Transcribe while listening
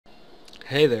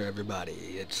Hey there everybody,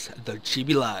 it's the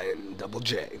Chibi Lion, Double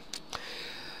J.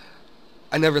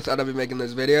 I never thought I'd be making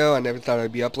this video, I never thought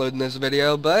I'd be uploading this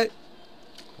video, but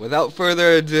without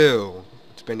further ado,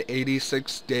 it's been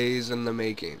 86 days in the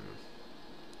making.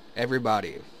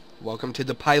 Everybody, welcome to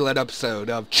the pilot episode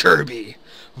of Cherbi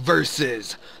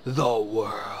versus the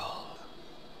world.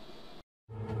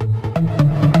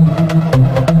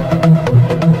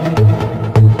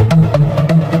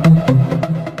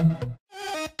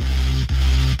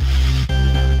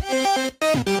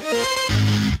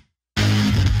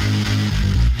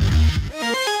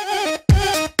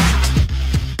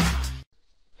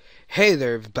 Hey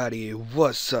there everybody,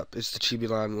 what's up? It's the Chibi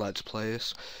Lion Let's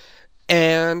Plays,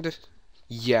 and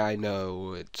yeah, I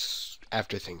know it's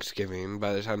after Thanksgiving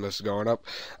by the time this is going up.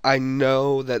 I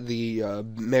know that the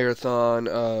marathon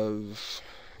of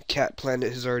Cat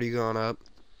Planet has already gone up.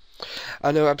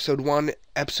 I know episode 1,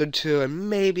 episode 2, and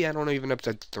maybe, I don't know, even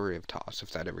episode 3 of Toss,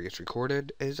 if that ever gets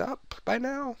recorded, is up by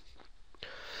now.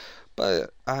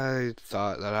 But I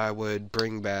thought that I would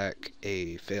bring back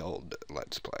a failed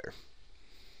Let's Play.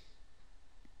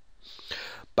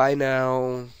 By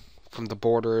now, from the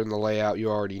border and the layout, you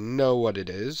already know what it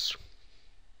is.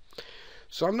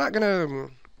 So I'm not gonna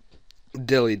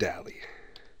dilly-dally.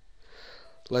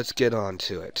 Let's get on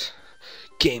to it.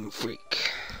 Game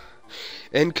Freak.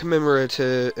 In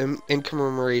commemoration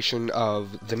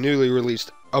of the newly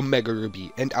released Omega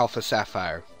Ruby and Alpha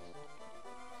Sapphire,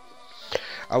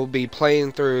 I will be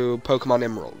playing through Pokemon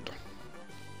Emerald.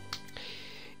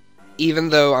 Even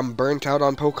though I'm burnt out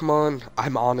on Pokemon, I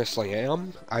honestly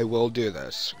am, I will do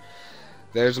this.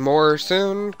 There's more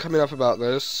soon coming up about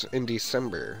this in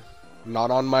December. Not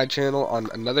on my channel, on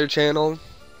another channel.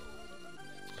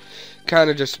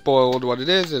 Kinda just spoiled what it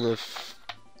is, and if,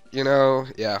 you know,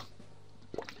 yeah.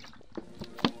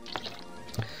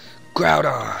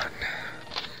 Groudon,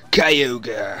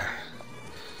 Kyogre,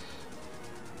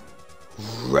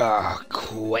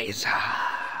 Rayquaza.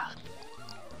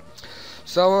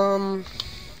 So,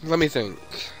 let me think.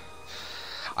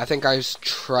 I think I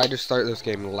tried to start this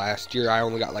game last year. I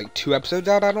only got like 2 episodes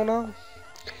out, I don't know.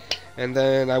 And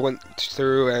then I went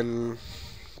through and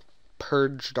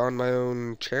purged on my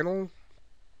own channel.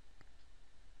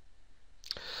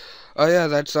 Oh yeah,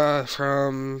 that's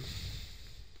from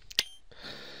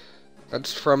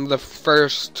the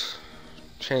first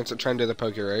chance at trying to do the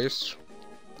Poke Race.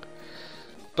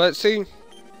 But see,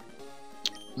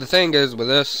 the thing is with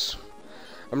this,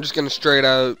 I'm just gonna straight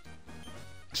out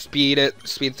speed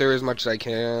through as much as I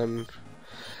can. I'm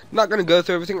not gonna go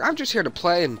through everything. I'm just here to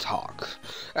play and talk.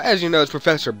 As you know, it's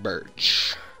Professor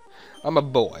Birch. I'm a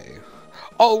boy.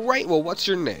 All right. Well, what's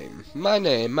your name? My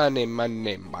name.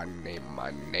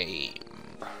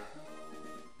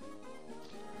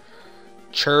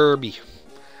 Cherbi.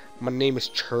 My name is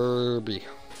Cherbi.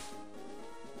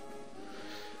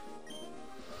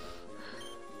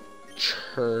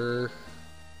 Cherbi.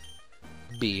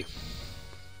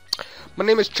 My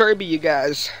name is Cherbi, you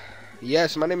guys.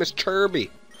 Yes, my name is Cherbi.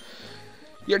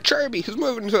 You're Cherbi who's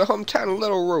moving to the hometown of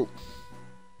Little Root.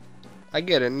 I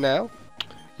get it now.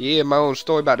 Yeah, my own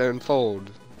story about to unfold.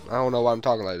 I don't know why I'm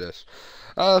talking like this.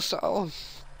 So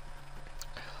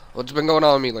what's been going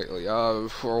on with me lately?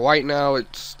 For right now,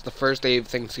 it's the first day of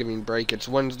Thanksgiving break. It's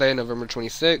Wednesday, November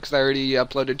 26th. I already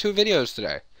uploaded 2 videos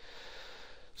today.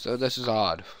 So this is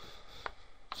odd.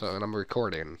 So, and I'm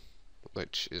recording,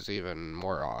 which is even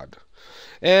more odd.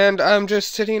 And I'm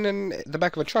just sitting in the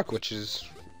back of a truck, which is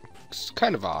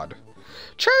kind of odd.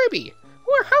 Cherbi,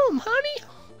 we're home, honey.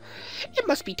 It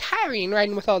must be tiring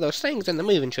riding with all those things in the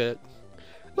moving truck.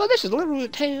 Well, this is Little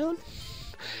Root Town.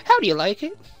 How do you like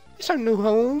it? It's our new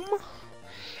home.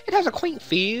 It has a quaint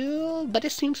feel, but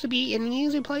it seems to be an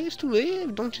easy place to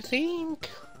live, don't you think?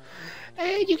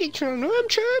 Hey, you get your own room,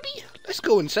 Cherbi? Let's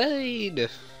go inside.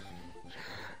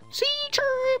 See,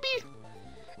 Cherbi?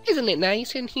 Isn't it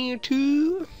nice in here,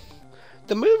 too?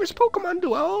 The movers Pokemon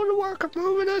do all the work of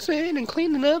moving us in and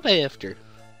cleaning up after.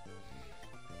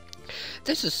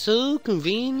 This is so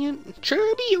convenient.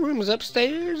 Cherbi, your room is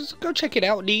upstairs. Go check it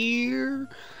out, dear.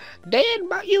 Dad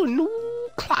bought you a new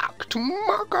clock to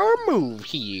mark our move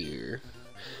here.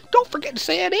 Don't forget to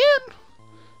set it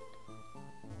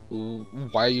in.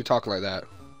 Why are you talking like that?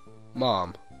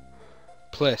 Mom.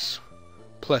 Please.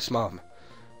 Please, Mom.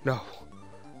 No.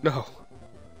 No.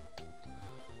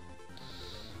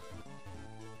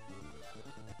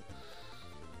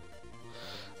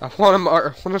 I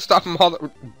want to stop him all the...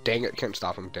 Dang it, can't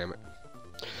stop him, damn it.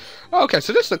 Okay,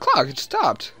 so this is the clock, it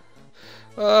stopped.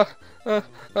 I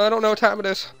don't know what time it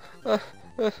is.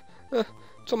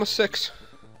 It's almost 6.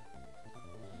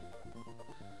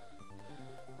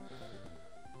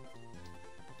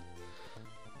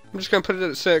 I'm just gonna put it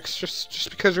at 6, just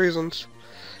because reasons.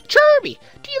 Cherbi,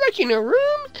 do you like your new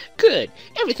room? Good.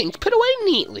 Everything's put away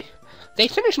neatly. They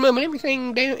finished moving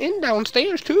everything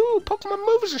downstairs too. Pokemon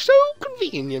movies are so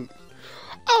convenient.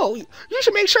 Oh, you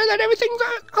should make sure that everything's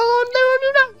on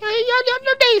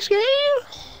the desk, eh?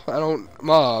 I don't...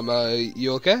 Mom,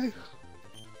 you okay?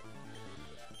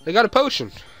 They got a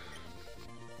potion.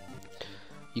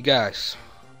 You guys.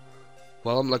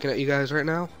 While I'm looking at you guys right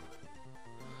now.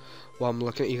 While I'm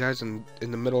looking at you guys in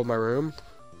the middle of my room.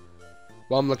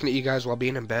 While I'm looking at you guys while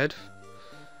being in bed.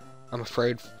 I'm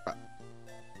afraid...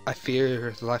 I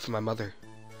fear the life of my mother.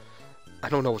 I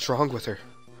don't know what's wrong with her.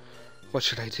 What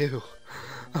should I do?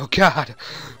 Oh God!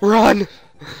 Run!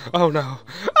 Oh no!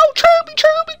 Oh Cherbi,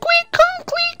 quick, come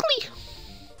quickly!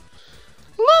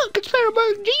 Look, it's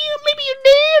Petalburg Gym. Maybe your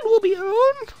dad will be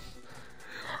on.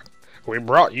 We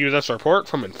brought you this report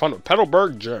from in front of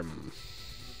Petalburg Gym.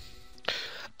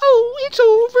 Oh, it's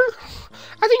over.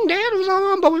 I think Dad was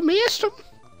on, but we missed him.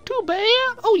 Too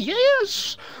bad. Oh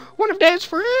yes, one of Dad's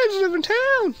friends live in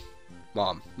town.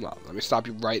 Mom, let me stop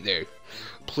you right there.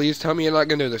 Please tell me you're not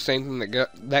gonna do the same thing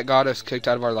that got us kicked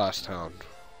out of our last town.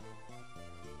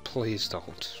 Please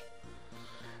don't.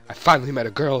 I finally met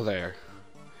a girl there,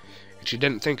 and she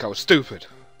didn't think I was stupid.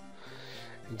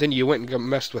 And then you went and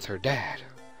messed with her dad.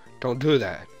 Don't do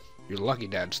that. You're lucky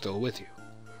Dad's still with you.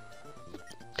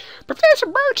 Professor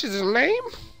Birch is his name.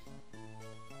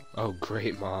 Oh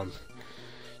great, Mom.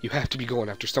 You have to be going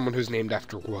after someone who's named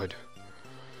after wood.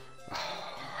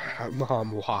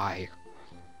 Mom, why?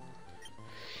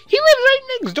 He lives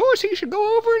right next door, so you should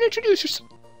go over and introduce yourself.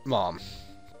 Mom.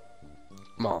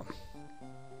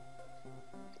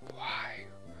 Why?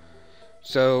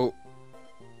 So,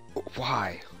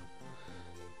 why?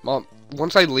 Mom,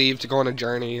 once I leave to go on a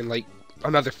journey in like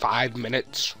another 5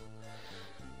 minutes,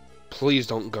 please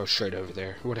don't go straight over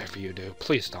there. Whatever you do,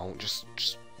 please don't.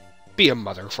 Just be a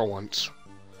mother for once.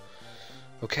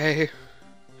 Okay?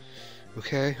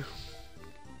 Okay?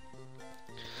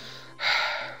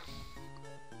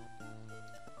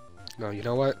 No, you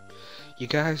know what? You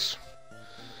guys,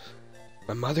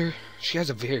 my mother, she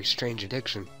has a very strange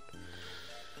addiction.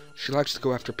 She likes to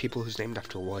go after people who's named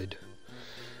after wood.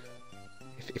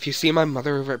 If you see my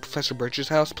mother over at Professor Birch's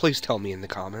house, please tell me in the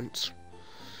comments.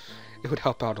 It would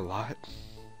help out a lot.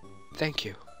 Thank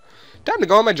you. Time to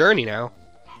go on my journey now.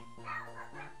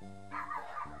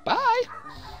 Bye!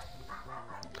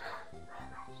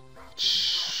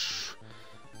 Shh.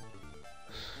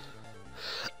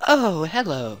 Oh,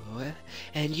 hello.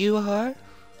 And you are?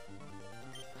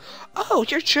 Oh,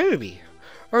 you're Cherbi,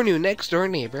 our new next-door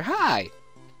neighbor. Hi!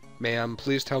 Ma'am,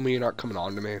 please tell me you're not coming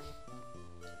on to me.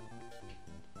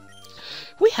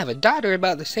 We have a daughter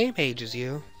about the same age as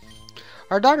you.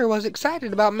 Our daughter was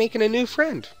excited about making a new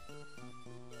friend.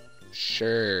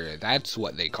 Sure, that's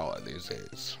what they call it these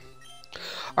days.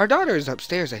 Our daughter is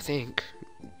upstairs, I think.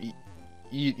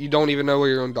 You don't even know where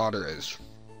your own daughter is.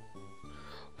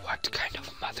 What kind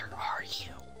of mother are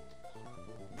you?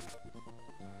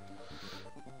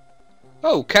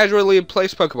 Oh, casually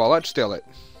placed Pokeball. Let's steal it.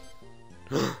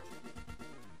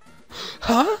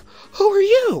 Huh? Who are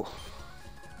you?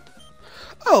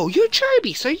 Oh, you're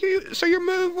Cherbi. So your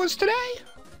move was today?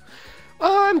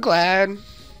 Oh, I'm glad.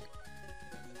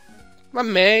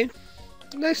 I'm May.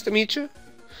 Nice to meet you.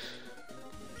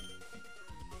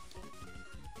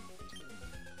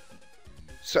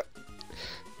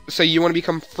 So you want to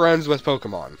become friends with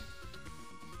Pokemon?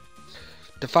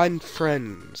 Define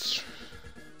friends.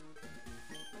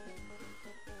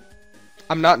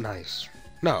 I'm not nice.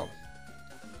 No.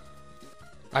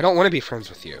 I don't want to be friends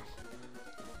with you.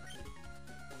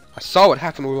 I saw what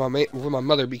happened when my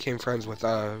mother became friends with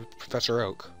Professor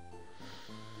Oak.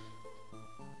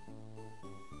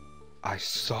 I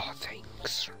saw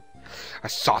things. I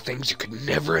saw things you could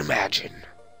never imagine.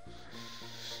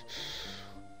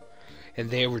 And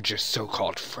they were just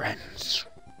so-called friends.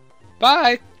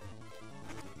 Bye!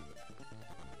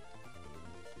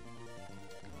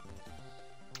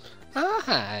 Oh,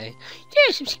 hi.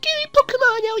 There's some scary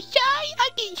Pokemon outside. I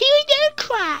can hear their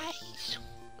cries.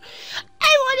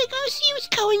 I want to go see what's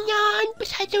going on,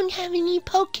 but I don't have any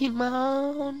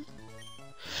Pokemon.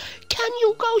 Can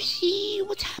you go see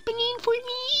what's happening for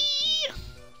me?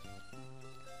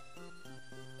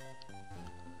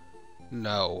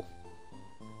 No.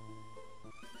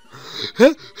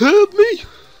 Help me!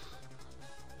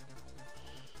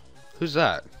 Who's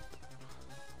that?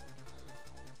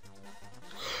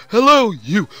 Hello,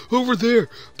 you over there!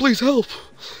 Please help!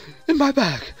 In my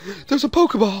bag, there's a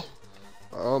Pokeball!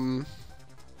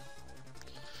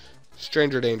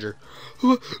 Stranger danger.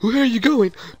 Where are you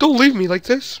going? Don't leave me like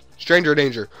this. Stranger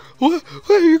danger. Where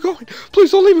are you going?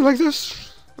 Please don't leave me like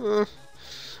this.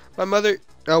 My mother...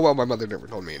 Oh, well, my mother never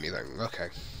told me anything. Okay.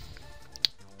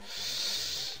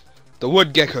 The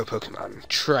wood gecko Pokemon,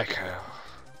 Trico.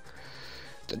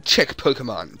 The chick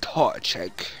Pokemon,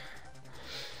 Torchic.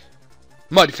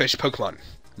 Mudfish Pokemon,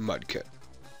 Mudkip.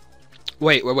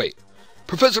 Wait.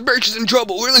 Professor Birch is in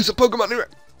trouble. Release a Pokemon here.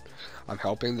 I'm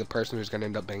helping the person who's going to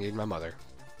end up banging my mother.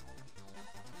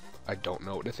 I don't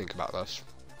know what to think about this.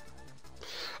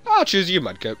 I'll choose you,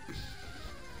 Mudkip.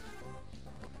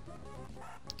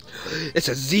 It's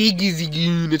a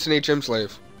Ziggy. It's an HM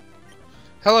slave.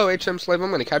 Hello, HM slave. I'm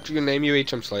going to capture you and name you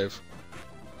HM slave.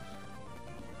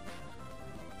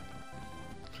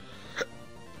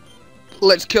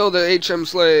 Let's kill the HM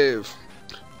slave.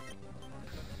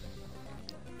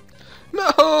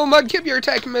 No, Mudkip, your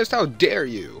attack missed. How dare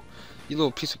you? You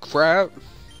little piece of crap.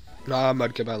 Nah,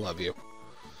 Mudkip, I love you.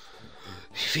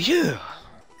 Phew.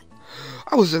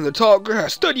 I was in the tall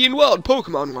grass studying wild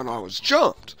Pokemon when I was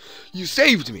jumped. You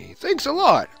saved me. Thanks a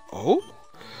lot. Oh?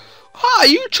 Hi,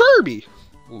 you Cherbi.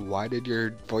 Why did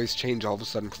your voice change all of a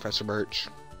sudden, Professor Birch?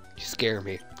 You scare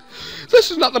me.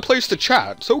 This is not the place to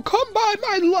chat, so come by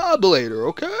my lab later,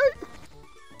 okay?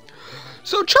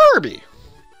 So, Cherbi,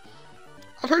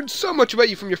 I've heard so much about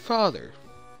you from your father.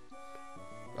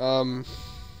 You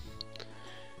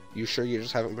sure you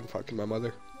just haven't been fucking my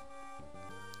mother?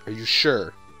 Are you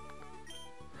sure?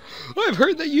 I've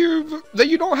heard that you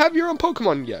don't have your own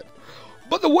Pokemon yet.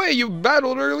 But the way you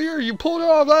battled earlier, you pulled it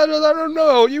off. I don't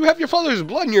know. You have your father's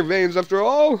blood in your veins, after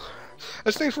all.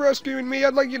 As thanks for rescuing me,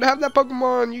 I'd like you to have that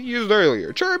Pokemon you used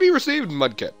earlier. Cherbi received,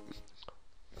 Mudkip.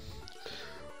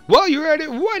 While you're at it,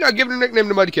 why not give it a nickname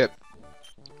to Mudkip?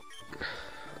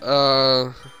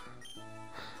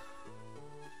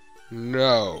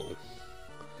 No.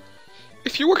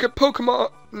 If you work at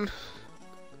Pokemon...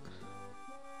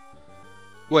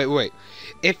 Wait.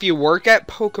 If you work at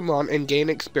Pokemon and gain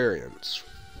experience,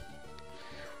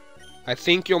 I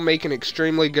think you'll make an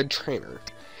extremely good trainer.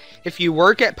 If you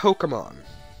work at Pokemon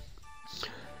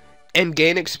and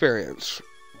gain experience,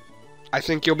 I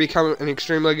think you'll become an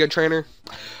extremely good trainer.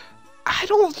 I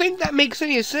don't think that makes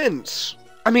any sense.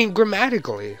 I mean,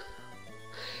 grammatically.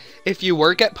 If you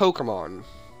work at Pokemon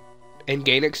and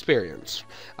gain experience,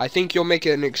 I think you'll make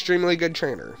an extremely good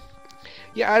trainer.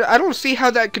 Yeah, I don't see how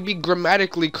that could be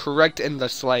grammatically correct in the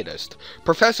slightest.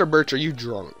 Professor Birch, are you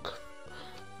drunk?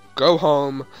 Go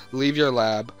home, leave your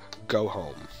lab, go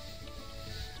home.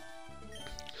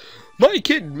 My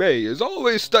kid May is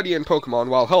always studying Pokemon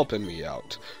while helping me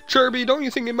out. Cherbi, don't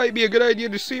you think it might be a good idea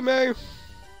to see May?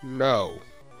 No.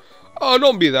 Oh,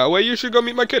 don't be that way. You should go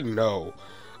meet my kid. No.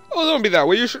 Oh, don't be that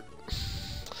way. You should...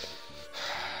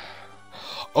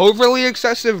 Overly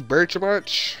excessive Birch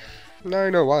much? Now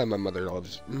I know why my mother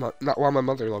loves... Not why my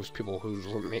mother loves people who's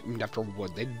named after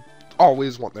wood. They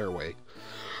always want their way.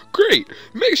 Great!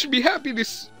 May should be happy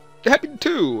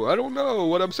too. I don't know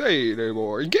what I'm saying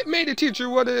anymore. Get May to teach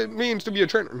you what it means to be a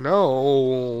trainer.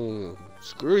 No.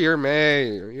 Screw your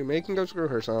May. You May can go screw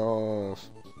herself.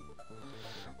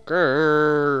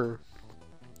 Grrr.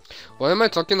 Why am I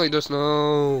talking like this?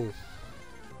 No.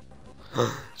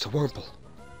 It's a Wurmple.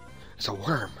 It's a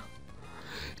worm.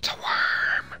 It's a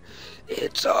worm.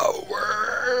 It's a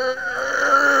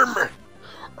worm.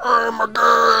 Oh my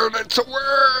god, it's a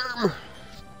worm.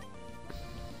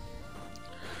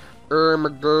 Oh my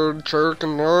god,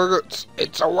 chicken nuggets.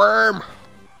 It's a worm.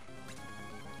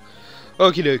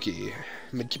 Okie dokie.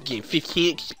 I'm gonna keep getting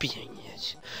 15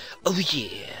 experience. Oh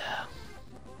yeah.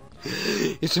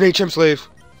 It's an HM slave.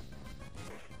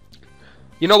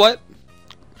 You know what?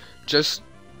 Just...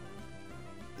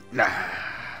 Nah.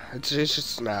 It's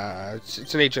just... Nah.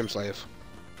 It's an HM slave.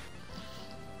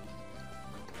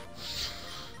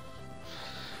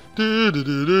 I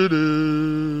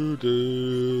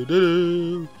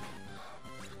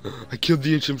killed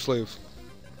the HM slave.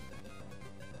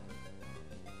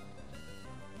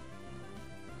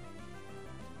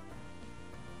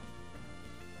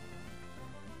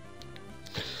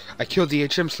 I killed the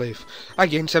HM slave. I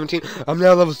gained 17. I'm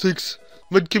now level 6.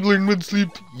 Mud Kibble and Mud Sleep.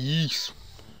 Yeesh.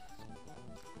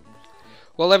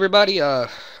 Well, everybody, it's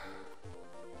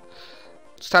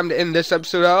time to end this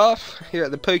episode off here at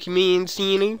the Pokemon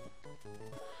Scene.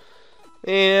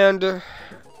 And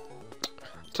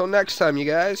until next time, you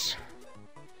guys.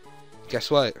 Guess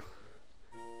what?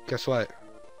 Guess what?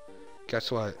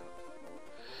 Guess what?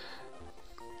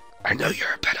 I know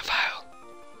you're a pedophile.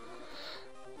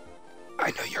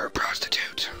 I know you're a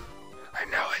prostitute. I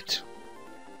know it.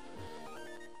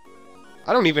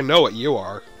 I don't even know what you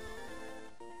are.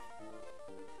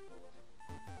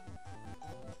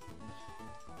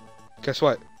 Guess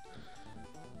what?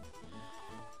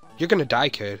 You're gonna die,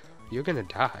 kid. You're gonna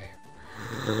die.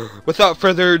 Without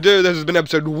further ado, this has been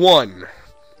episode 1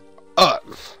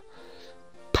 of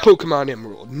Pokemon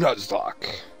Emerald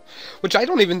Nuzlocke. Which I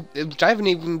haven't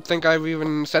even think I've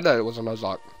even said that it was a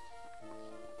Nuzlocke.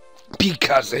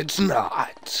 Because it's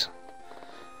not.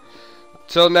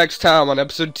 Till next time on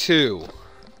episode 2.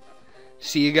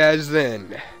 See you guys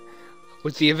then.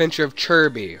 With the adventure of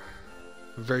Cherbi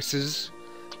versus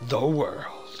the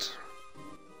world.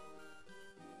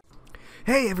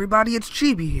 Hey everybody, it's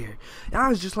Chibi here. And I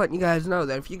was just letting you guys know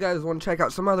that if you guys want to check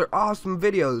out some other awesome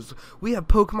videos, we have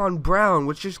Pokemon Brown,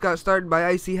 which just got started by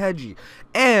Ace Caitlyn.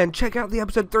 And check out the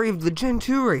episode 3 of the Gen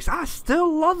 2 race. I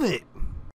still love it.